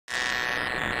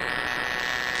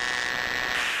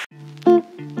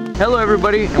Hello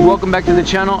everybody and welcome back to the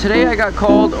channel. Today I got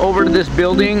called over to this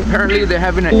building. Apparently they're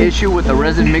having an issue with the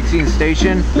resin mixing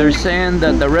station. They're saying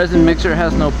that the resin mixer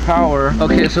has no power.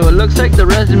 Okay, so it looks like the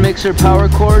resin mixer power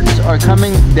cords are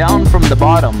coming down from the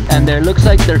bottom and it looks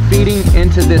like they're feeding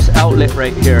into this outlet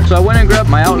right here. So I went and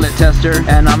grabbed my outlet tester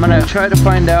and I'm gonna try to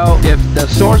find out if the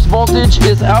source voltage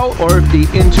is out or if the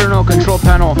internal control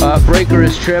panel breaker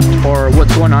is tripped or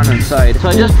what's going on inside. So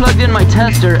I just plugged in my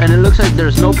tester and it looks like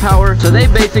there's no power. So they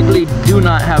basically do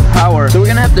not have power. So we're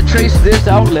gonna have to trace this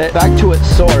outlet back to its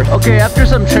source. Okay, after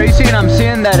some tracing, I'm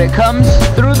seeing that it comes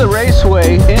through the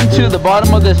raceway into the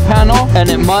bottom of this panel and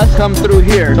it must come through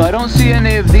here. So I don't see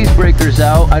any of these breakers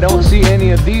out. I don't see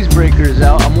any of these breakers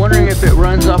out. I'm wondering if it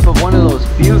runs off of one of those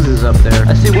fuses up there.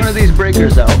 I see one of these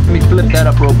breakers out. Let me flip that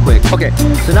up real quick. Okay,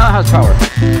 so now it has power.